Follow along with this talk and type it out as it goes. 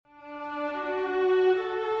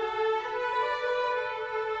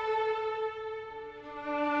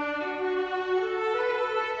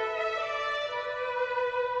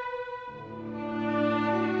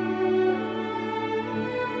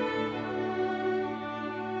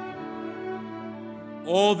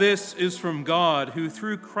All this is from God, who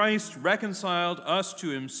through Christ reconciled us to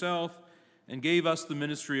himself and gave us the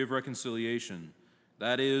ministry of reconciliation.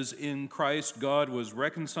 That is, in Christ, God was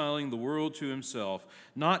reconciling the world to himself,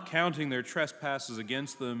 not counting their trespasses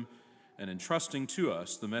against them, and entrusting to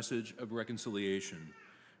us the message of reconciliation.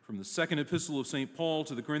 From the second epistle of St. Paul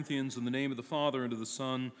to the Corinthians, in the name of the Father, and of the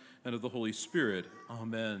Son, and of the Holy Spirit.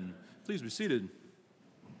 Amen. Please be seated.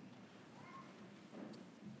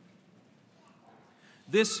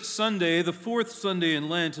 This Sunday, the fourth Sunday in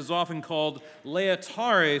Lent, is often called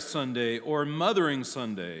Lectionary Sunday or Mothering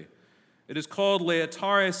Sunday. It is called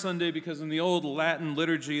Lectionary Sunday because in the old Latin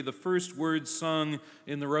liturgy, the first word sung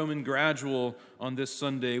in the Roman gradual on this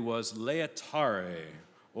Sunday was laetare,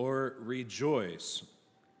 or rejoice.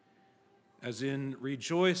 As in,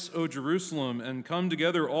 rejoice, O Jerusalem, and come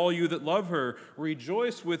together all you that love her.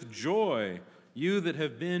 Rejoice with joy, you that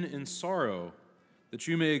have been in sorrow, that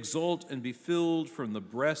you may exult and be filled from the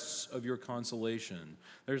breasts of your consolation.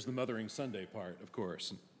 There's the Mothering Sunday part, of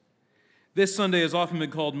course. This Sunday has often been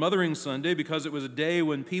called Mothering Sunday because it was a day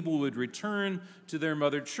when people would return to their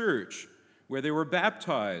mother church, where they were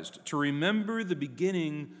baptized to remember the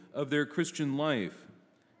beginning of their Christian life,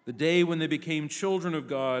 the day when they became children of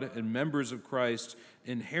God and members of Christ,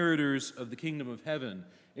 inheritors of the kingdom of heaven.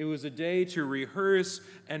 It was a day to rehearse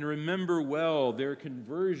and remember well their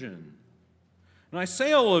conversion. And I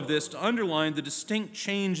say all of this to underline the distinct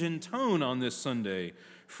change in tone on this Sunday,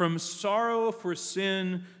 from sorrow for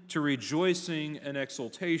sin to rejoicing and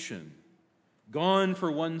exultation. Gone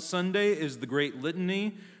for one Sunday is the great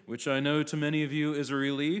litany, which I know to many of you is a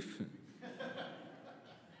relief,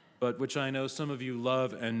 but which I know some of you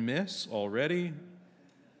love and miss already.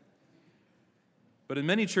 But in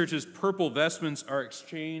many churches, purple vestments are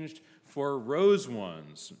exchanged for rose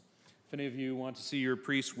ones. If any of you want to see your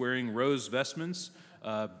priest wearing rose vestments,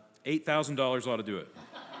 $8,000 ought to do it.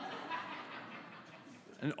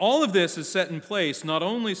 And all of this is set in place not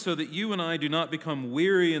only so that you and I do not become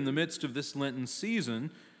weary in the midst of this Lenten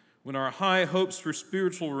season, when our high hopes for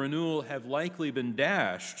spiritual renewal have likely been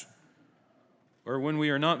dashed, or when we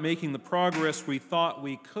are not making the progress we thought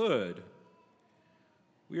we could.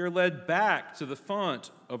 We are led back to the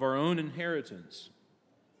font of our own inheritance,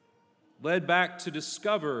 led back to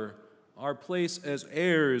discover our place as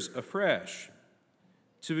heirs afresh,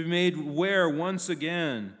 to be made aware once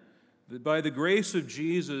again that by the grace of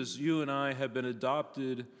Jesus, you and I have been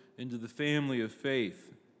adopted into the family of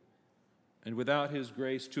faith, and without his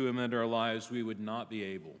grace to amend our lives, we would not be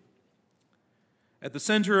able. At the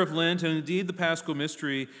center of Lent, and indeed the Paschal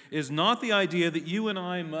Mystery, is not the idea that you and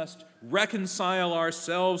I must reconcile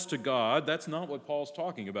ourselves to God. That's not what Paul's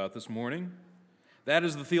talking about this morning. That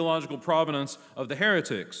is the theological provenance of the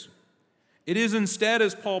heretics. It is instead,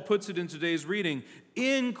 as Paul puts it in today's reading,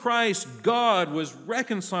 in Christ God was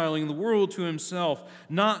reconciling the world to himself,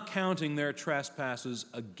 not counting their trespasses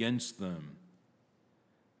against them.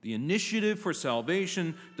 The initiative for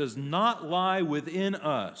salvation does not lie within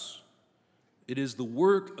us. It is the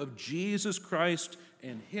work of Jesus Christ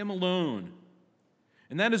and him alone.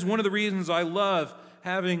 And that is one of the reasons I love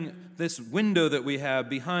having this window that we have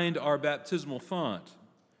behind our baptismal font.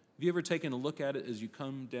 Have you ever taken a look at it as you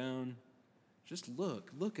come down? Just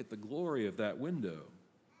look at the glory of that window.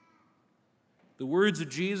 The words of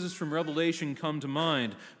Jesus from Revelation come to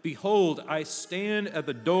mind. Behold, I stand at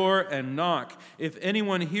the door and knock. If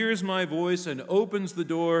anyone hears my voice and opens the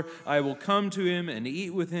door, I will come to him and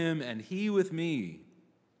eat with him and he with me.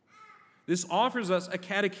 This offers us a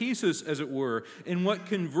catechesis, as it were, in what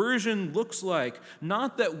conversion looks like.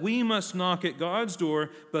 Not that we must knock at God's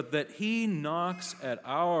door, but that he knocks at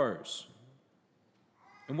ours.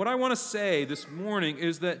 And what I want to say this morning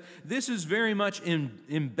is that this is very much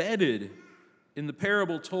embedded in the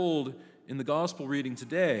parable told in the gospel reading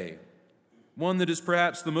today, one that is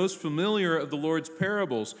perhaps the most familiar of the Lord's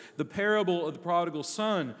parables, the parable of the prodigal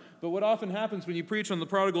son. But what often happens when you preach on the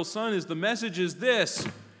prodigal son is the message is this: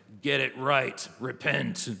 get it right,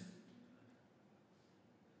 repent.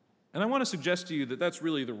 And I want to suggest to you that that's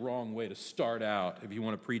really the wrong way to start out if you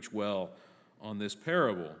want to preach well on this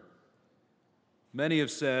parable. Many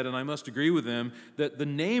have said, and I must agree with them, that the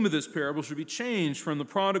name of this parable should be changed from the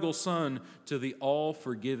prodigal son to the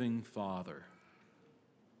all-forgiving father,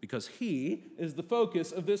 because he is the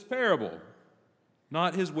focus of this parable,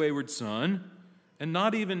 not his wayward son, and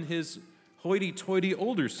not even his hoity-toity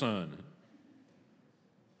older son.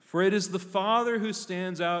 For it is the Father who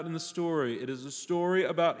stands out in the story. It is a story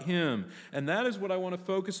about him, and that is what I want to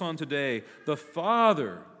focus on today, the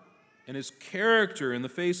Father and his character in the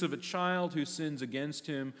face of a child who sins against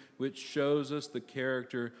him, which shows us the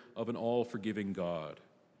character of an all-forgiving God.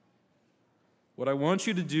 What I want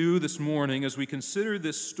you to do this morning as we consider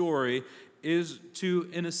this story is to,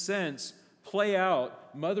 in a sense, play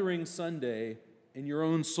out Mothering Sunday in your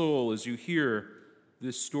own soul as you hear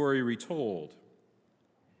this story retold.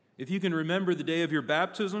 If you can remember the day of your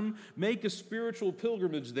baptism, make a spiritual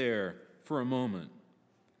pilgrimage there for a moment.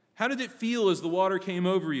 How did it feel as the water came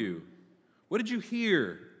over you? What did you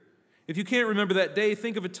hear? If you can't remember that day,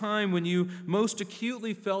 think of a time when you most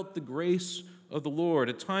acutely felt the grace of the Lord,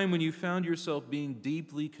 a time when you found yourself being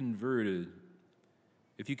deeply converted.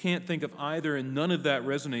 If you can't think of either and none of that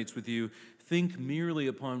resonates with you, think merely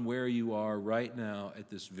upon where you are right now at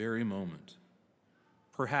this very moment.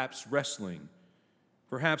 Perhaps wrestling,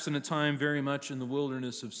 perhaps in a time very much in the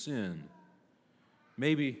wilderness of sin.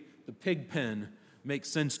 Maybe the pig pen makes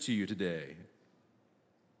sense to you today.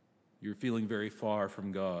 You're feeling very far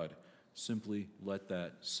from God. Simply let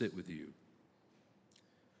that sit with you.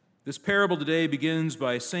 This parable today begins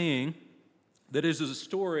by saying that it is a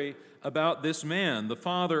story about this man, the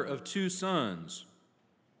father of two sons,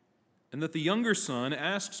 and that the younger son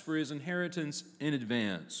asks for his inheritance in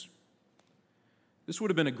advance. This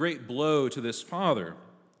would have been a great blow to this father.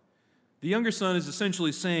 The younger son is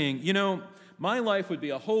essentially saying, my life would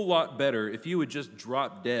be a whole lot better if you would just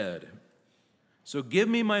drop dead. So give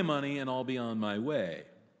me my money and I'll be on my way.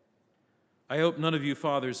 I hope none of you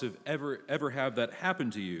fathers have ever have that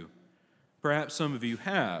happen to you. Perhaps some of you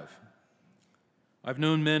have. I've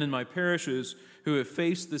known men in my parishes who have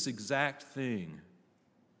faced this exact thing.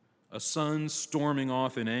 A son storming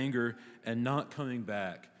off in anger and not coming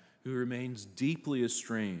back, who remains deeply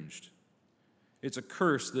estranged. It's a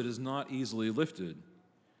curse that is not easily lifted.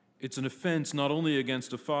 It's an offense not only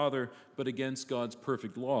against a father, but against God's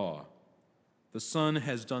perfect law. The son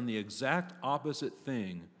has done the exact opposite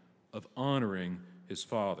thing of honoring his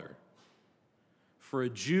father. For a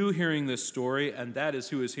Jew hearing this story, and that is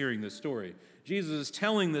who is hearing this story, Jesus is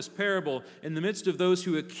telling this parable in the midst of those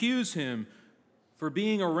who accuse him for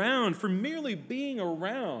merely being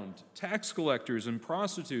around tax collectors and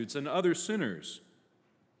prostitutes and other sinners.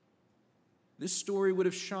 This story would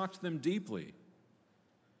have shocked them deeply.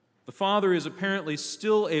 The father is apparently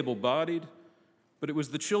still able-bodied, but it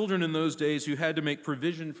was the children in those days who had to make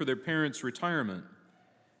provision for their parents' retirement.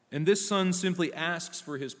 And this son simply asks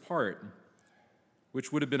for his part,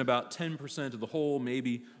 which would have been about 10% of the whole,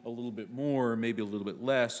 maybe a little bit more, maybe a little bit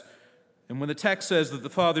less. And when the text says that the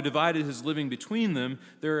father divided his living between them,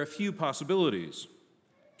 there are a few possibilities.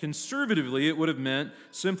 Conservatively, it would have meant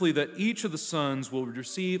simply that each of the sons will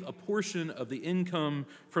receive a portion of the income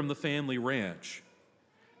from the family ranch,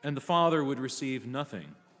 and the father would receive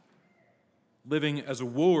nothing, living as a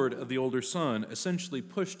ward of the older son, essentially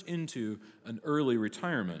pushed into an early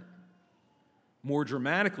retirement. More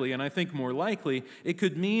dramatically, and I think more likely, it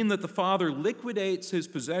could mean that the father liquidates his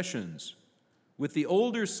possessions, with the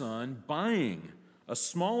older son buying a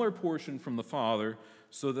smaller portion from the father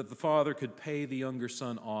so that the father could pay the younger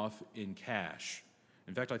son off in cash.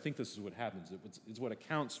 In fact, I think this is what happens. It's what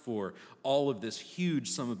accounts for all of this huge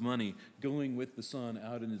sum of money going with the son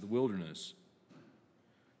out into the wilderness.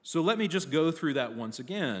 So let me just go through that once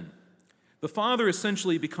again. The father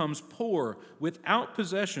essentially becomes poor without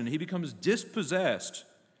possession. He becomes dispossessed.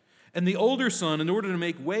 And the older son, in order to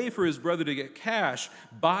make way for his brother to get cash,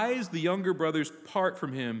 buys the younger brother's part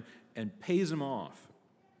from him and pays him off.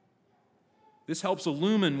 This helps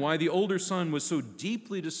illumine why the older son was so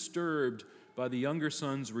deeply disturbed by the younger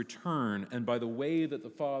son's return and by the way that the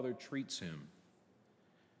father treats him.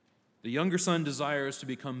 The younger son desires to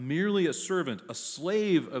become merely a servant, a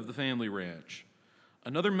slave of the family ranch,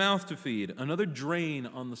 another mouth to feed, another drain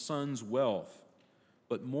on the son's wealth.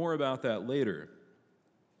 But more about that later.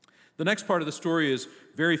 The next part of the story is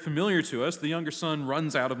very familiar to us. The younger son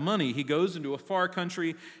runs out of money. He goes into a far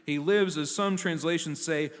country. He lives, as some translations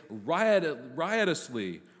say,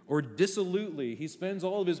 riotously or dissolutely. He spends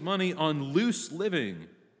all of his money on loose living.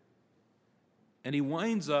 And he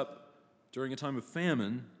winds up, during a time of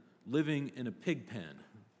famine, living in a pig pen.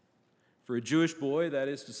 For a Jewish boy, that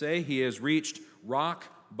is to say, he has reached rock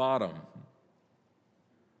bottom.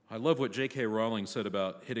 I love what J.K. Rowling said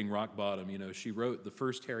about hitting rock bottom. She wrote the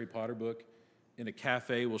first Harry Potter book in a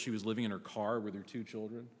cafe while she was living in her car with her two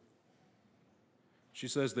children. She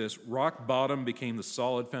says this: "Rock bottom became the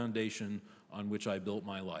solid foundation on which I built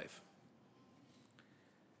my life."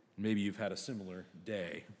 Maybe you've had a similar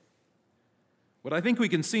day. What I think we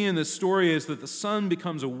can see in this story is that the son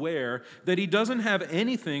becomes aware that he doesn't have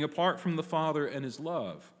anything apart from the father and his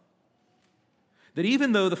love. That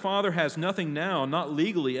even though the father has nothing now, not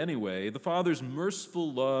legally anyway, the father's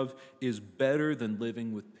merciful love is better than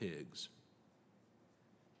living with pigs.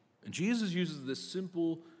 And Jesus uses this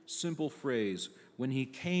simple simple phrase, when he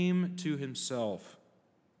came to himself.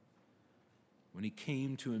 When he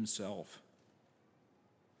came to himself.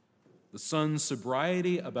 The Son's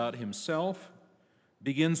sobriety about himself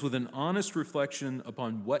begins with an honest reflection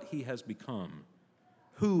upon what he has become,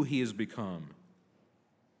 who he has become,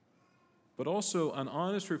 but also an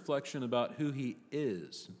honest reflection about who he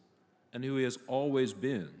is and who he has always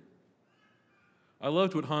been. I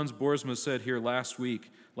loved what Hans Boersma said here last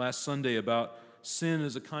Sunday, about sin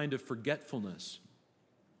as a kind of forgetfulness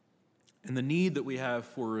and the need that we have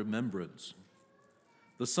for remembrance.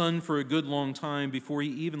 The Son, for a good long time, before he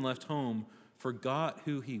even left home, forgot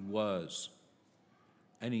who he was,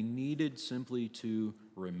 and he needed simply to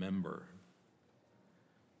remember.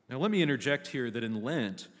 Now, let me interject here that in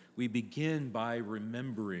Lent, we begin by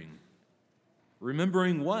remembering.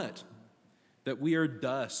 Remembering what? That we are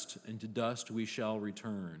dust, and to dust we shall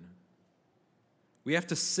return. We have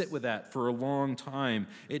to sit with that for a long time.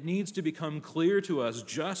 It needs to become clear to us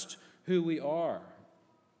just who we are,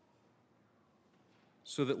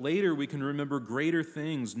 so that later we can remember greater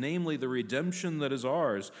things, namely the redemption that is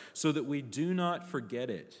ours, so that we do not forget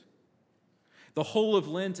it. The whole of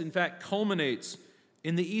Lent, in fact, culminates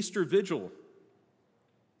in the Easter Vigil,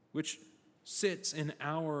 which sits in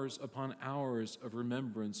hours upon hours of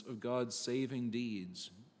remembrance of God's saving deeds.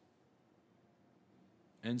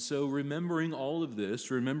 And so, remembering all of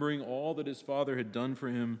this, remembering all that his Father had done for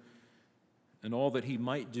him and all that he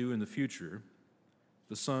might do in the future,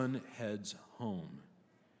 the Son heads home.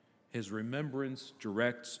 His remembrance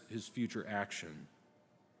directs his future action.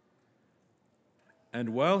 And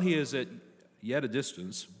while he is at yet a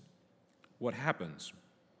distance, what happens?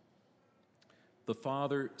 The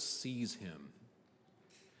Father sees him.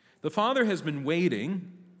 The Father has been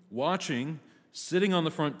waiting, watching, sitting on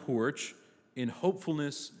the front porch in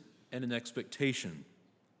hopefulness and in expectation.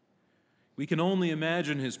 We can only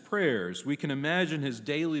imagine his prayers. We can imagine his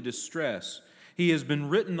daily distress. He has been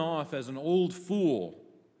written off as an old fool,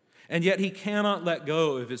 and yet he cannot let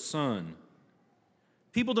go of his Son.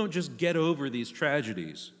 People don't just get over these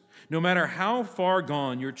tragedies. No matter how far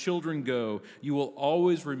gone your children go, you will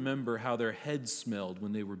always remember how their heads smelled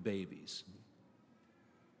when they were babies.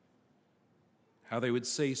 How they would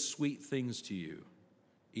say sweet things to you,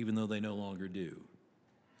 even though they no longer do.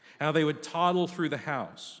 How they would toddle through the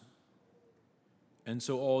house. And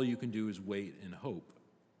so all you can do is wait and hope.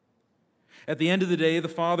 At the end of the day, the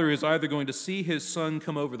Father is either going to see his Son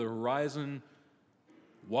come over the horizon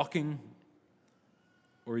walking,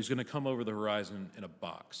 or he's going to come over the horizon in a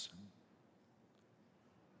box.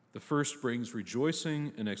 The first brings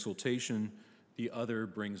rejoicing and exultation. The other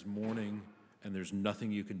brings mourning, and there's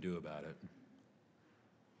nothing you can do about it.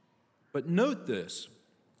 But note this.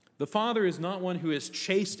 The Father is not one who has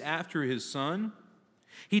chased after his Son.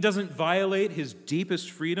 He doesn't violate his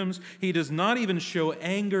deepest freedoms. He does not even show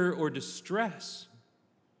anger or distress.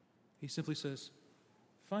 He simply says,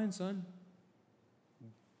 "Fine, Son.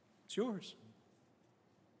 It's yours.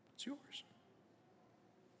 It's yours."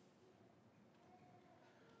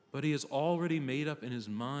 But he has already made up in his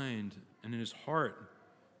mind and in his heart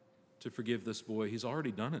to forgive this boy. He's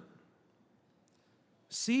already done it.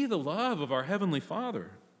 See the love of our Heavenly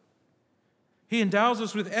Father. He endows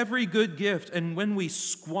us with every good gift, and when we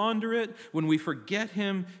squander it, when we forget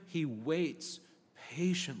him, he waits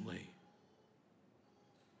patiently.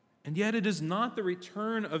 And yet it is not the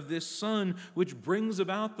return of this Son which brings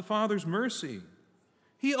about the Father's mercy.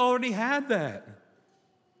 He already had that.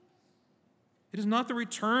 It is not the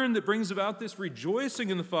return that brings about this rejoicing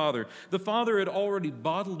in the Father. The Father had already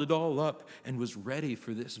bottled it all up and was ready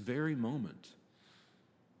for this very moment.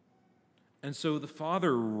 And so the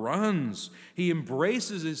Father runs. He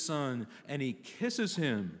embraces his Son and he kisses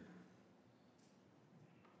him.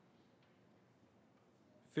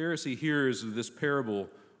 Pharisee hearers of this parable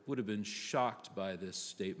would have been shocked by this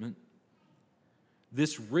statement.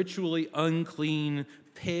 This ritually unclean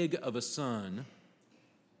pig of a son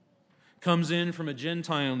comes in from a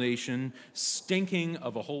Gentile nation, stinking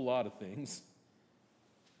of a whole lot of things.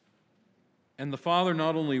 And the Father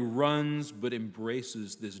not only runs, but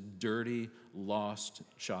embraces this dirty, lost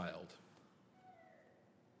child.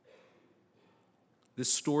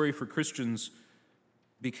 This story for Christians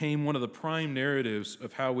became one of the prime narratives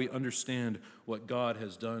of how we understand what God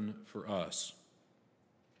has done for us.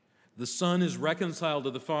 The Son is reconciled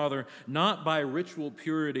to the Father not by ritual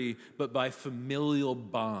purity, but by familial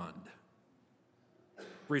bond.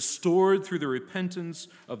 Restored through the repentance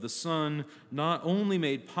of the Son, not only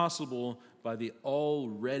made possible by the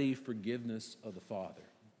already forgiveness of the Father.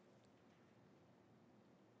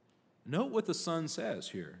 Note what the Son says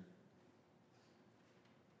here.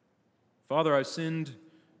 "Father, I've sinned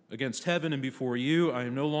against heaven and before you. I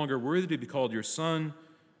am no longer worthy to be called your son.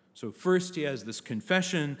 So first he has this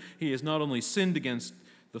confession. He has not only sinned against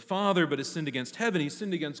the Father, but has sinned against heaven. He's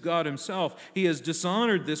sinned against God himself. He has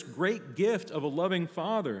dishonored this great gift of a loving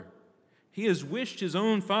Father. He has wished his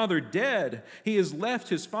own father dead. He has left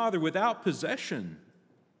his father without possession.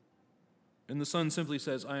 And the son simply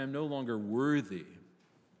says, I am no longer worthy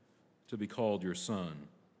to be called your son.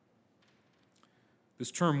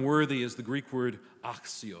 This term worthy is the Greek word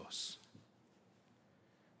axios.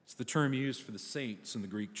 It's the term used for the saints in the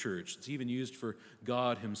Greek church. It's even used for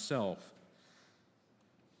God himself.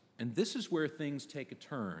 And this is where things take a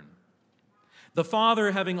turn. The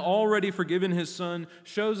Father, having already forgiven his Son,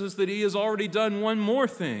 shows us that he has already done one more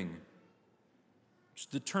thing. He's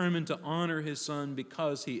determined to honor his Son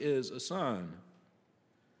because he is a son.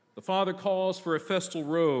 The Father calls for a festal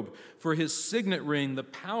robe, for his signet ring, the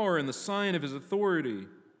power and the sign of his authority,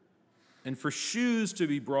 and for shoes to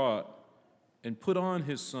be brought and put on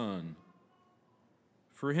his Son,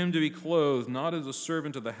 for him to be clothed not as a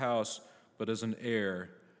servant of the house, but as an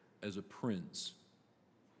heir, as a prince.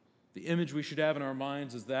 The image we should have in our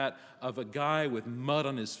minds is that of a guy with mud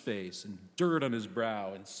on his face and dirt on his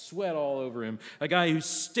brow and sweat all over him, a guy who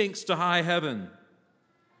stinks to high heaven.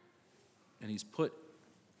 And he's put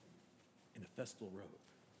in a festal robe.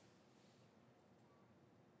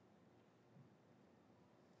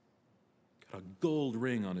 Got a gold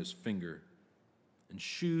ring on his finger and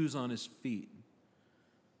shoes on his feet,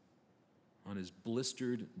 on his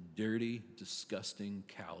blistered, dirty, disgusting,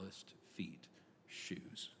 calloused feet,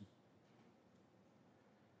 shoes.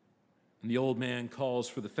 And the old man calls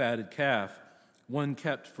for the fatted calf, one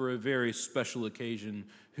kept for a very special occasion.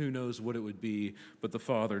 Who knows what it would be, but the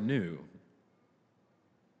Father knew.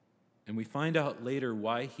 And we find out later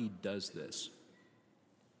why he does this.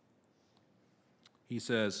 He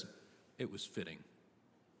says, it was fitting.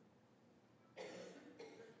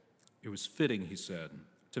 It was fitting, he said,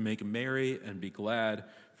 to make merry and be glad,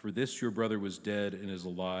 for this your brother was dead and is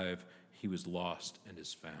alive. He was lost and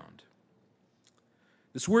is found.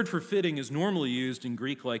 This word for fitting is normally used in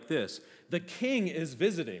Greek like this: the king is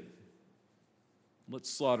visiting. Let's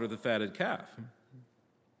slaughter the fatted calf.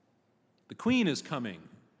 The queen is coming.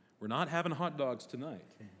 We're not having hot dogs tonight.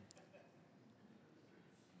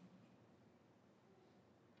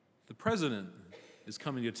 The president is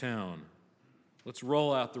coming to town. Let's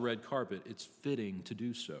roll out the red carpet. It's fitting to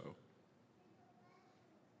do so.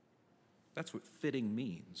 That's what fitting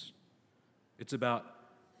means. It's about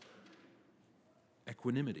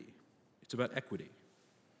equanimity. It's about equity.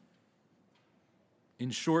 In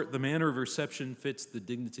short, the manner of reception fits the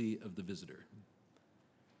dignity of the visitor.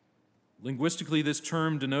 Linguistically, this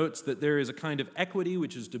term denotes that there is a kind of equity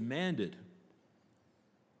which is demanded,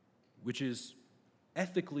 which is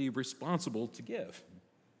ethically responsible to give.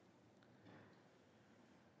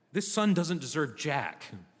 This son doesn't deserve jack.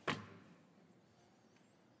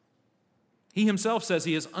 He himself says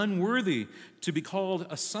he is unworthy to be called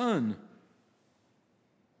a son.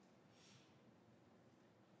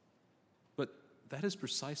 But that is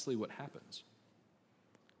precisely what happens.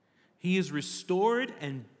 He is restored,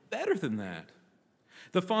 and better than that,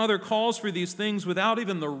 the Father calls for these things without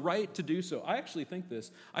even the right to do so. I actually think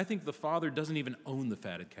this. I think the Father doesn't even own the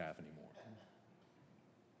fatted calf anymore.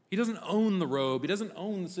 He doesn't own the robe. He doesn't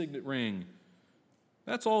own the signet ring.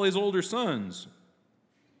 That's all his older sons.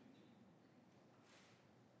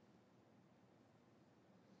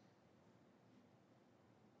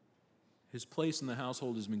 His place in the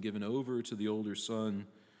household has been given over to the older son,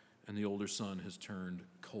 and the older son has turned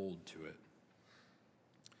cold to it.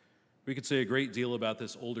 We could say a great deal about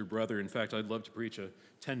this older brother. In fact, I'd love to preach a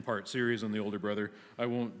 10-part series on the older brother. I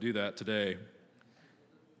won't do that today.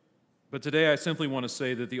 But today I simply want to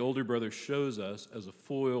say that the older brother shows us, as a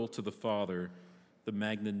foil to the father, the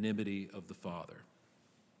magnanimity of the father.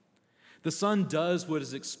 The son does what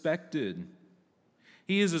is expected.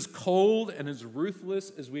 He is as cold and as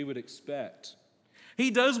ruthless as we would expect.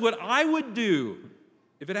 He does what I would do.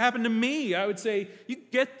 If it happened to me, I would say, you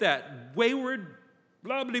get that wayward,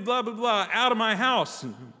 blah, blah, blah, blah, blah, out of my house.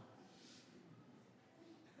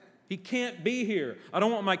 He can't be here. I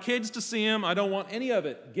don't want my kids to see him. I don't want any of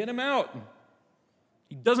it. Get him out.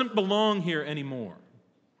 He doesn't belong here anymore.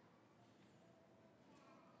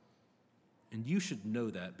 And you should know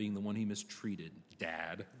that, being the one he mistreated,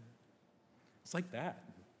 Dad. It's like that.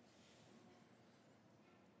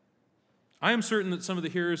 I am certain that some of the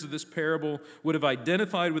hearers of this parable would have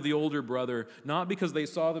identified with the older brother, not because they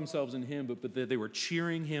saw themselves in him, but that they were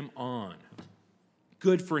cheering him on.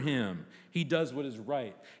 Good for him. He does what is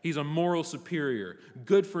right. He's a moral superior.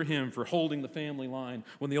 Good for him for holding the family line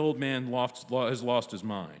when the old man has lost his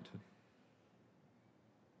mind.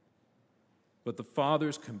 But the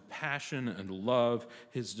Father's compassion and love,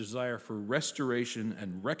 his desire for restoration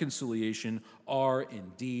and reconciliation are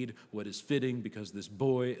indeed what is fitting, because this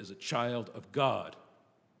boy is a child of God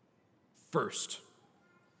first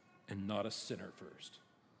and not a sinner first.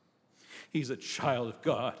 He's a child of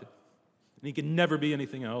God, and he can never be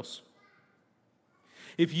anything else.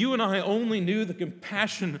 If you and I only knew the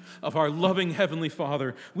compassion of our loving Heavenly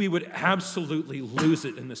Father, we would absolutely lose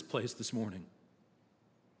it in this place this morning.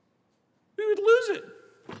 We would lose it.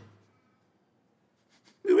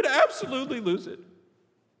 We would absolutely lose it.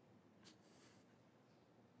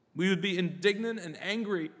 We would be indignant and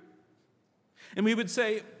angry. And we would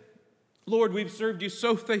say, Lord, we've served you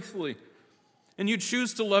so faithfully, and you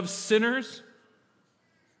choose to love sinners?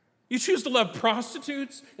 You choose to love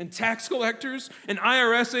prostitutes and tax collectors and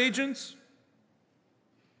IRS agents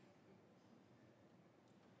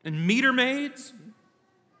and meter maids?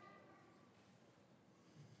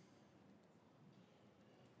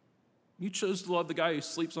 You chose to love the guy who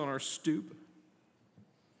sleeps on our stoop?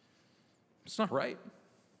 It's not right.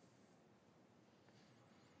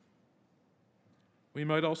 We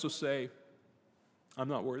might also say, I'm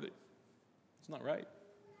not worthy. It's not right.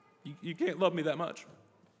 You can't love me that much.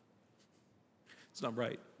 It's not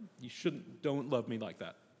right. Don't love me like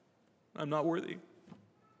that. I'm not worthy.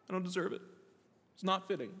 I don't deserve it. It's not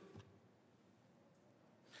fitting.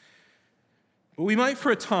 But we might,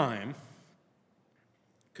 for a time,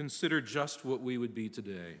 consider just what we would be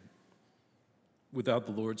today without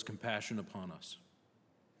the Lord's compassion upon us.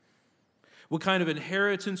 What kind of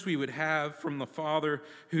inheritance we would have from the Father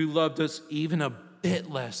who loved us even a bit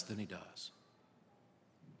less than he does.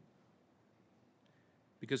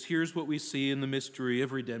 Because here's what we see in the mystery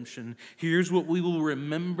of redemption. Here's what we will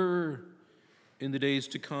remember in the days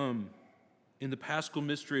to come, in the paschal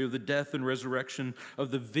mystery of the death and resurrection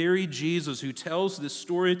of the very Jesus who tells this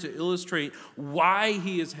story to illustrate why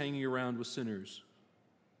he is hanging around with sinners,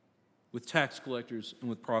 with tax collectors, and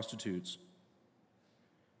with prostitutes.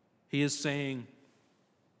 He is saying,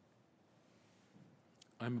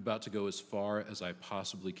 I'm about to go as far as I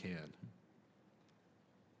possibly can,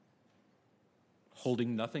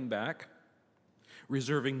 holding nothing back,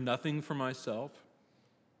 reserving nothing for myself,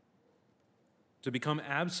 to become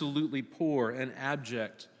absolutely poor and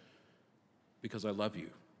abject because I love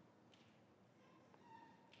you.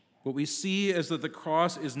 What we see is that the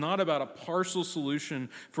cross is not about a partial solution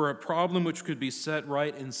for a problem which could be set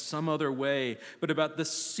right in some other way, but about the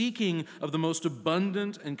seeking of the most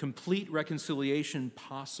abundant and complete reconciliation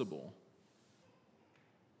possible.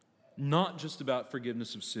 Not just about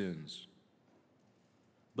forgiveness of sins,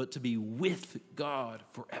 but to be with God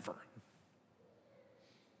forever.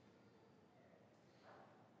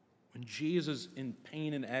 When Jesus, in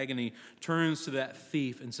pain and agony, turns to that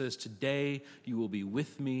thief and says, today you will be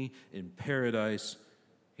with me in paradise,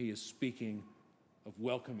 he is speaking of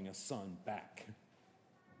welcoming a son back.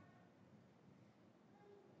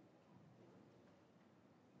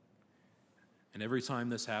 And every time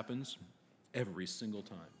this happens, every single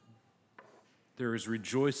time, there is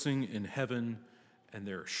rejoicing in heaven and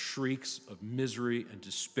there are shrieks of misery and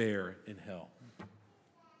despair in hell.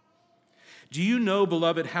 Do you know,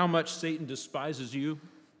 beloved, how much Satan despises you?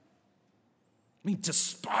 I mean,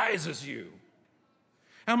 despises you.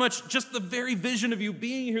 How much just the very vision of you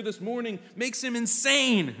being here this morning makes him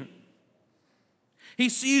insane. He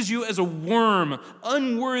sees you as a worm,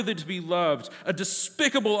 unworthy to be loved, a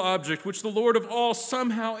despicable object which the Lord of all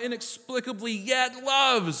somehow inexplicably yet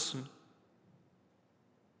loves.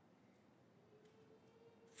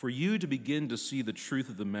 For you to begin to see the truth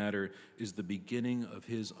of the matter is the beginning of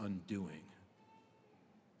his undoing.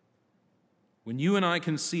 When you and I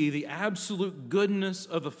can see the absolute goodness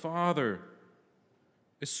of the Father,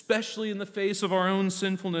 especially in the face of our own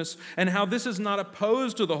sinfulness, and how this is not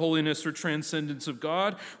opposed to the holiness or transcendence of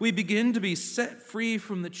God, we begin to be set free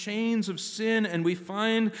from the chains of sin, and we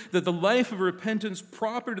find that the life of repentance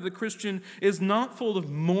proper to the Christian is not full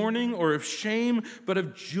of mourning or of shame, but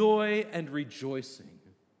of joy and rejoicing.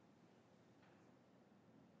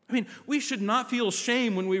 I mean, we should not feel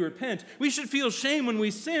shame when we repent. We should feel shame when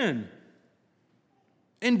we sin.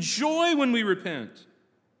 And joy when we repent.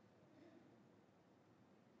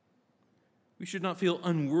 We should not feel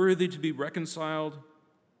unworthy to be reconciled,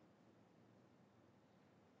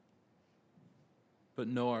 but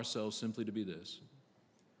know ourselves simply to be this: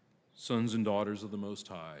 sons and daughters of the Most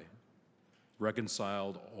High,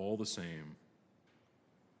 reconciled all the same.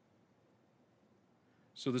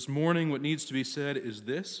 So this morning, what needs to be said is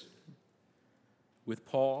this: with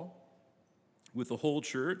Paul, with the whole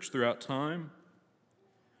church throughout time,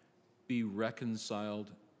 be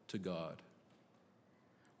reconciled to God.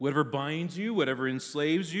 Whatever binds you, whatever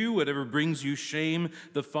enslaves you, whatever brings you shame,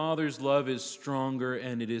 the Father's love is stronger,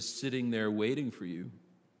 and it is sitting there waiting for you,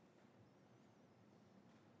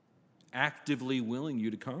 actively willing you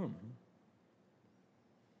to come.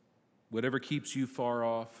 Whatever keeps you far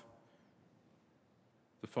off,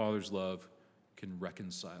 the Father's love can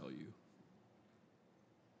reconcile you.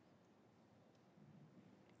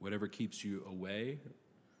 Whatever keeps you away,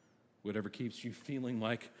 whatever keeps you feeling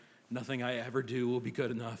like nothing I ever do will be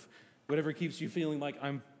good enough, whatever keeps you feeling like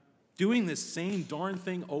I'm doing this same darn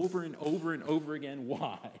thing over and over and over again,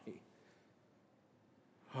 why?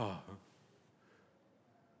 Oh.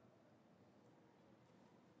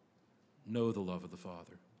 Know the love of the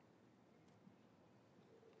Father.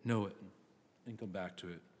 Know it and come back to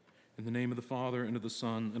it. In the name of the Father, and of the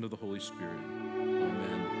Son, and of the Holy Spirit.